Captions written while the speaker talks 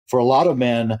for a lot of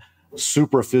men,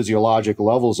 super physiologic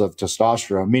levels of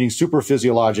testosterone, meaning super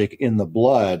physiologic in the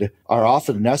blood, are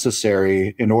often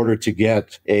necessary in order to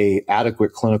get a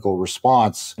adequate clinical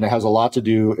response. And it has a lot to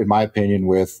do, in my opinion,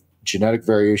 with genetic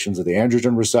variations of the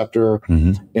androgen receptor,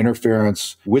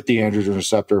 interference with the androgen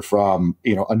receptor from,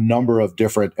 a number of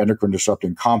different endocrine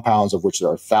disrupting compounds, of which there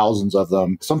are thousands of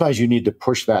them. Sometimes you need to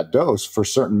push that dose for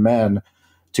certain men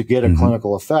to get a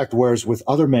clinical effect, whereas with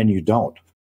other men, you don't.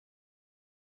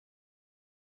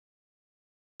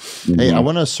 Hey, I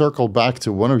want to circle back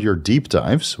to one of your deep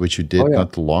dives, which you did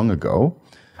not long ago,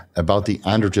 about the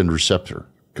androgen receptor.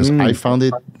 Because I found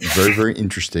it very, very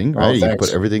interesting, right? You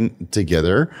put everything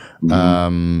together.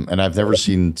 And I've never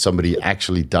seen somebody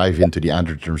actually dive into the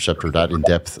androgen receptor that in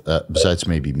depth, besides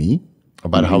maybe me,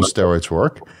 about how steroids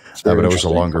work. But it was a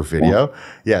longer video.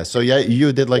 Yeah, so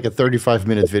you did like a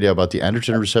 35-minute video about the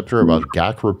androgen receptor, about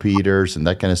GAC repeaters and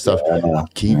that kind of stuff.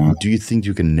 Do you think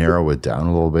you can narrow it down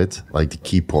a little bit, like the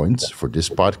key points for this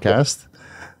podcast?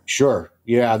 Sure.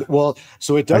 Yeah. Well,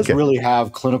 so it does really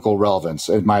have clinical relevance,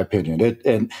 in my opinion.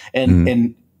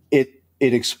 It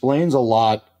explains a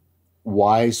lot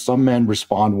why some men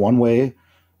respond one way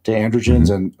to androgens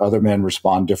and other men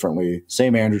respond differently.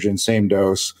 Same androgen, same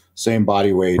dose, same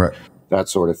body weight, that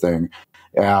sort of thing.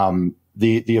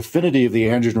 The affinity of the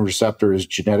androgen receptor is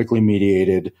genetically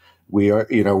mediated. A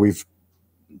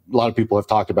lot of people have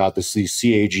talked about these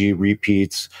CAG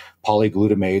repeats,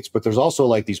 polyglutamates, but there's also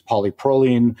like these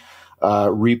polyproline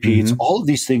repeats. All of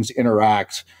these things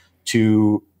interact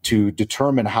to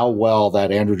determine how well that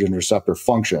androgen receptor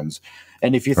functions.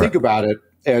 And if you think about it,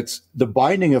 it's the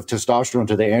binding of testosterone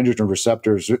to the androgen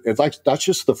receptors. It's like that's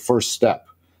just the first step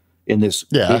in this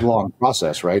big long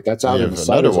process, right? That's out in the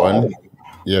cytosol.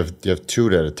 You have two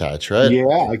that attach, right?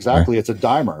 Yeah, exactly. It's a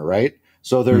dimer, right?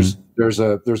 So there's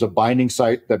a binding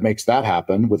site that makes that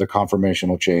happen with a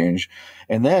conformational change.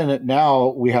 And then now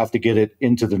we have to get it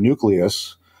into the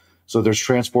nucleus. So there's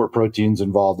transport proteins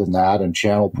involved in that and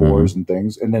channel pores and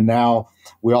things. And then now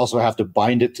we also have to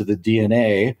bind it to the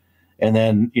DNA and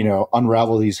then,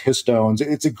 unravel these histones.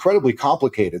 It's incredibly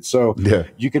complicated. So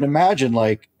you can imagine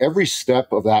like every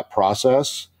step of that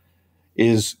process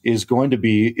is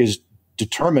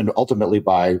determined ultimately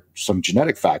by some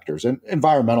genetic factors and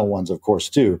environmental ones, of course,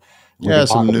 too.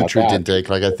 Some nutrient intake.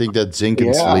 Like I think that zinc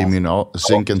and selenium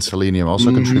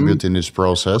also contribute in this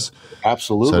process.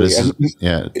 Absolutely. So this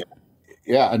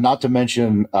and not to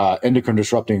mention endocrine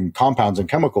disrupting compounds and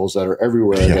chemicals that are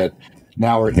everywhere that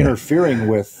now are interfering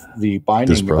with the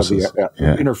binding of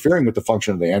interfering with the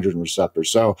function of the androgen receptor.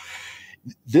 So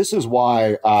this is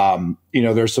why,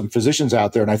 there's some physicians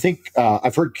out there, and I think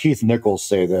I've heard Keith Nichols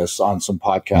say this on some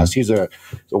podcasts. He's a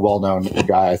well-known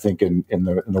guy, I think, in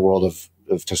the world of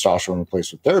testosterone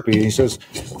replacement therapy. And he says,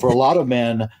 for a lot of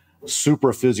men,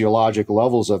 super physiologic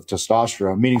levels of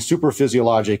testosterone, meaning super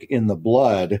physiologic in the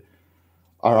blood,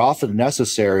 are often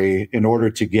necessary in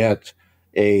order to get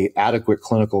a adequate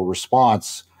clinical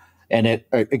response. And it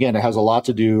has a lot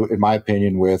to do, in my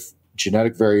opinion, with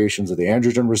genetic variations of the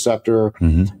androgen receptor,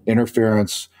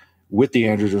 interference with the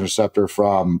androgen receptor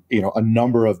from, a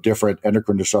number of different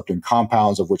endocrine disrupting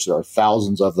compounds, of which there are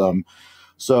thousands of them.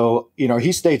 So,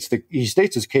 he states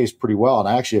his case pretty well. And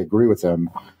I actually agree with him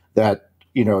that,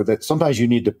 that sometimes you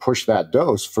need to push that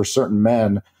dose for certain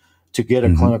men to get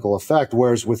a clinical effect,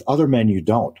 whereas with other men, you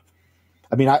don't.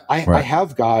 I mean, I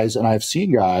have guys and I've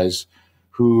seen guys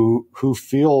who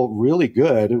feel really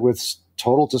good with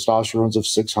total testosterones of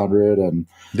 600 and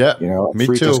me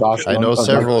free too. I know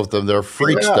several of them. They're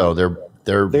freaks though. They're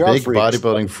big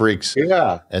bodybuilding freaks.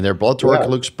 And their blood work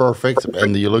looks perfect.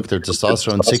 And you look at their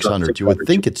testosterone 600. You would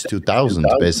think it's 2000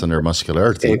 based on their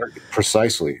muscularity.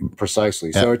 Precisely.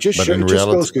 So it just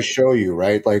goes to show you,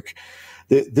 right? Like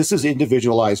this is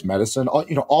individualized medicine.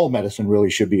 All medicine really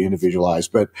should be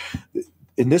individualized, but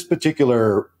in this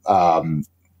particular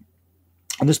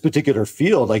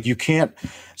field, like you can't.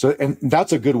 So, and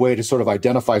that's a good way to sort of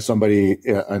identify somebody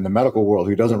in the medical world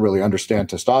who doesn't really understand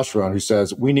testosterone, who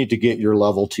says, we need to get your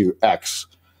level to X,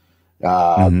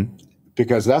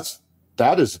 because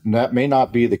that may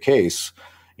not be the case.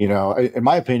 In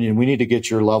my opinion, we need to get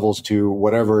your levels to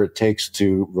whatever it takes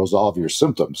to resolve your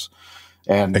symptoms.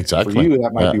 And for you,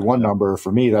 that might be one number.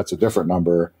 For me, that's a different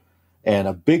number. And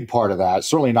a big part of that,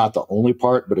 certainly not the only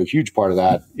part, but a huge part of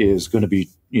that is going to be,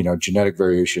 genetic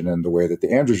variation in the way that the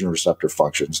androgen receptor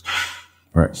functions.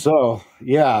 Right. So,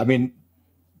 I mean,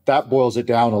 that boils it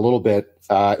down a little bit.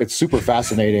 It's super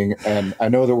fascinating. And I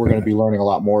know that we're going to be learning a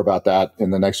lot more about that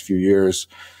in the next few years.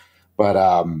 But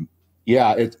and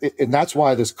that's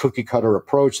why this cookie cutter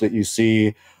approach that you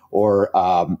see or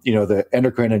the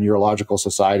endocrine and urological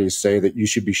societies say that you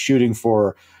should be shooting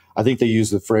for, I think they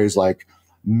use the phrase like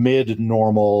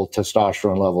mid-normal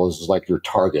testosterone levels is like your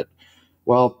target.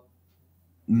 Well,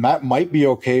 that might be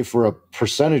okay for a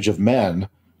percentage of men,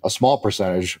 a small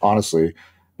percentage, honestly,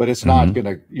 but it's not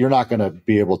you're not gonna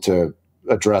be able to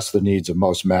address the needs of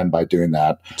most men by doing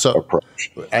that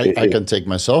approach. I can take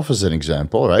myself as an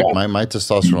example, right? Yeah. My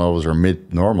testosterone levels are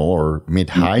mid-normal or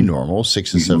mid-high normal,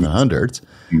 600 to 700.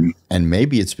 And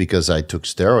maybe it's because I took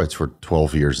steroids for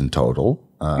 12 years in total.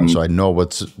 So I know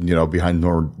what's behind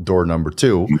door number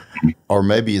 2. Or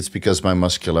maybe it's because my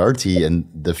muscularity and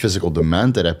the physical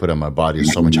demand that I put on my body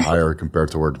is so much higher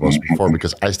compared to where it was before,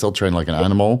 because I still train like an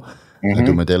animal. I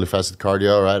do my daily fasted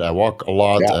cardio, right? I walk a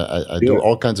lot. Yeah, I do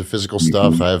all kinds of physical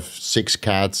stuff. I have 6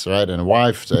 cats, right, and a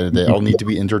wife. They all need to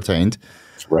be entertained.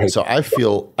 Right. So I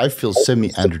feel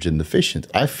semi-androgen deficient.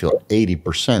 I feel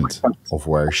 80% of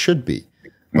where I should be,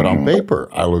 but on paper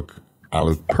I look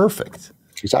perfect.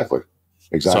 Exactly.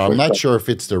 So I'm not sure if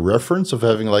it's the reference of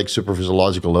having like super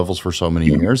physiological levels for so many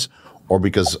years, or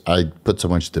because I put so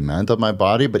much demand on my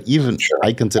body. But even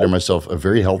I consider myself a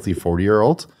very healthy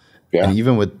 40-year-old. Yeah. And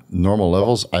even with normal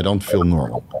levels, I don't feel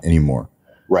normal anymore.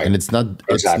 Right. And it's not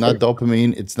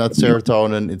dopamine, it's not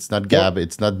serotonin, it's not GABA,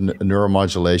 it's not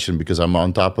neuromodulation, because I'm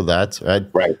on top of that, right?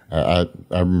 Right.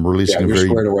 I'm releasing you're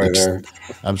squared away there.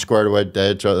 I'm squared away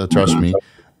there, trust me.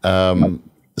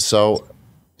 So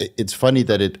it's funny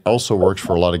that it also works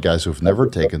for a lot of guys who've never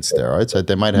taken steroids. Right?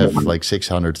 They might have like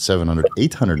 600, 700,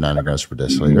 800 nanograms per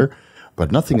deciliter,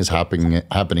 but nothing is happening at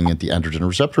the androgen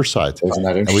receptor side. Isn't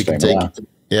that interesting?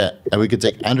 And we could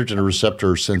take androgen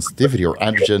receptor sensitivity or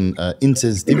androgen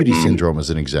insensitivity syndrome as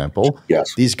an example.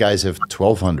 Yes. These guys have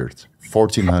 1,200,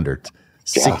 1,400,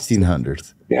 1,600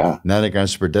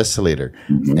 nanograms per deciliter.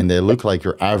 And they look like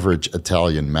your average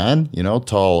Italian man,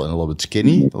 tall and a little bit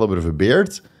skinny, a little bit of a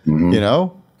beard,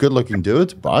 good looking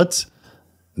dude, but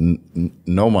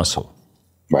no muscle.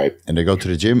 Right. And they go to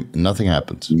the gym, nothing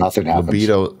happens. Nothing happens.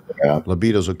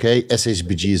 Libido's okay.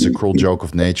 SHBG is a cruel joke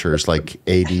of nature. It's like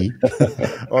 80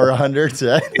 or 100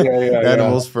 right?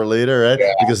 Animals per liter, right?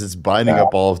 Yeah. Because it's binding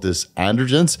up all of this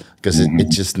androgens, because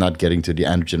it's just not getting to the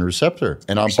androgen receptor.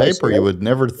 And on paper, you would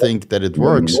never think that it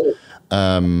works.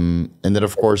 And then,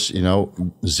 of course,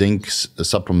 zinc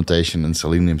supplementation and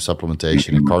selenium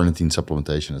supplementation and carnitine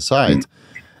supplementation aside,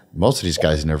 most of these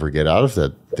guys never get out of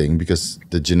that thing because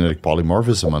the genetic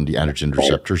polymorphism on the androgen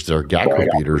receptors, their GAC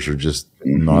repeaters are just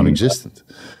non-existent.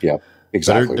 Yeah,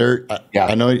 exactly.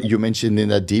 I know you mentioned in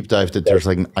that deep dive that there's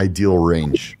like an ideal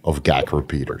range of GAC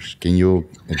repeaters. Can you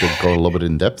go a little bit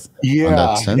in depth on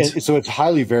that sense? So it's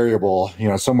highly variable,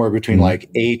 somewhere between like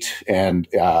 8 and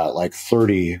like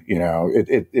 30,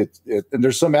 and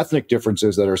there's some ethnic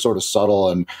differences that are sort of subtle,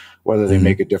 and whether they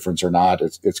make a difference or not,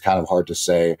 it's kind of hard to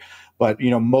say. But,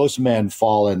 most men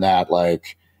fall in that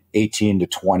like 18 to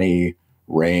 20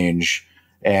 range.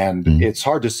 And it's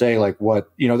hard to say like what,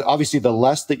 obviously the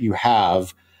less that you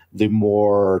have, the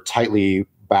more tightly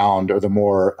bound, or the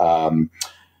more, I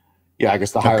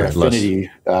guess the higher affinity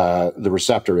the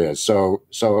receptor is. So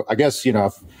I guess,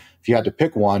 if you had to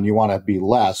pick one, you want to be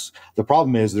less. The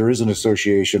problem is there is an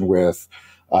association with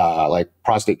like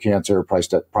prostate cancer,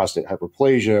 prostate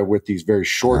hyperplasia with these very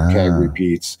short KEG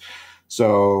repeats.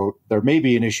 So there may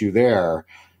be an issue there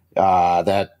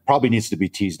that probably needs to be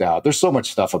teased out. There's so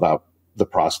much stuff about the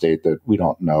prostate that we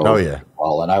don't know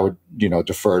well, and I would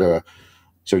defer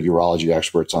to urology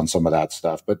experts on some of that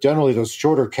stuff. But generally, those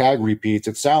shorter KEG repeats,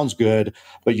 it sounds good,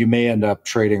 but you may end up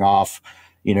trading off,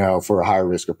 for a higher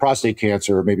risk of prostate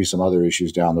cancer or maybe some other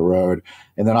issues down the road.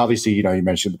 And then obviously, you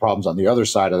mentioned the problems on the other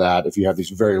side of that. If you have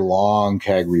these very long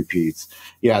KEG repeats,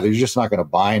 they're just not going to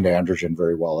bind androgen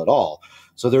very well at all.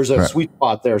 So there's a sweet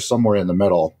spot there somewhere in the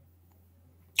middle.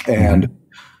 And,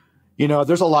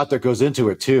 there's a lot that goes into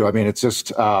it too. I mean, it's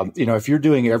just, if you're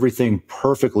doing everything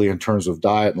perfectly in terms of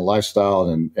diet and lifestyle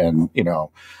and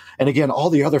again, all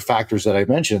the other factors that I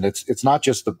mentioned, it's not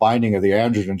just the binding of the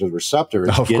androgen to the receptor,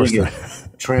 it's getting it,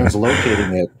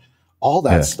 translocating it, all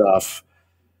that stuff.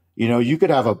 You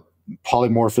could have a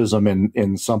polymorphism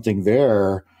in something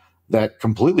there that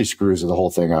completely screws the whole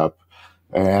thing up.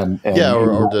 And or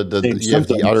you have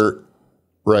the other,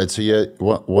 right? So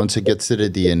once it gets to the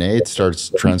DNA, it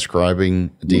starts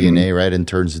transcribing DNA, right, and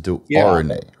turns into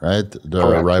RNA, right? The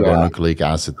ribonucleic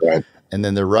acid, and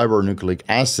then the ribonucleic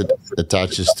acid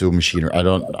attaches to machinery.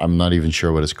 I'm not even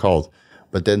sure what it's called,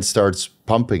 but then starts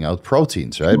pumping out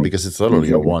proteins, right? Because it's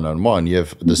literally a one-on-one. You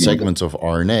have the segments of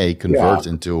RNA convert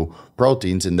into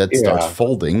proteins, and that starts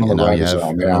folding, and now you have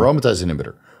an aromatase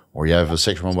inhibitor. or you have a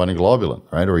sexual binding globulin,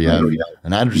 right? Or you have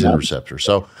an androgen receptor.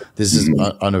 So this is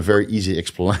on a very easy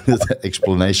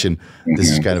explanation. This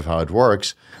is kind of how it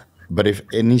works. But if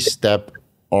any step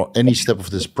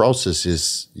of this process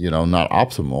is, not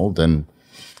optimal, then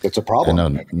it's a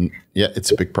problem.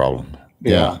 It's a big problem.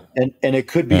 Yeah. And it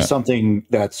could be something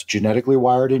that's genetically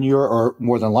wired in you, or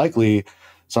more than likely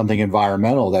something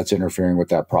environmental that's interfering with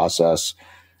that process.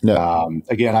 Yeah.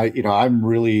 Again,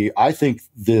 I think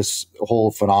this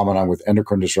whole phenomenon with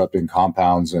endocrine disrupting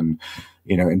compounds and,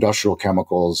 industrial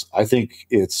chemicals, I think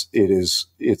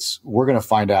we're going to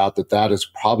find out that is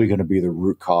probably going to be the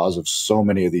root cause of so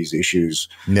many of these issues.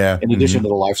 Yeah. In addition to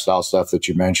the lifestyle stuff that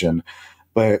you mentioned,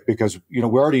 but because, we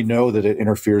already know that it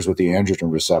interferes with the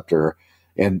androgen receptor,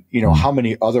 and, how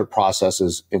many other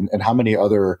processes and how many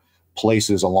other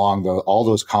places along all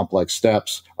those complex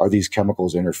steps are these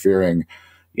chemicals interfering,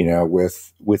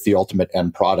 with the ultimate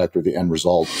end product or the end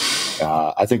result.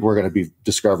 I think we're going to be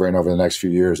discovering over the next few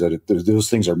years that those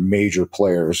things are major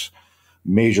players.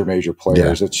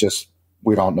 Yeah. It's just,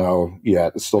 we don't know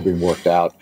yet. It's still being worked out.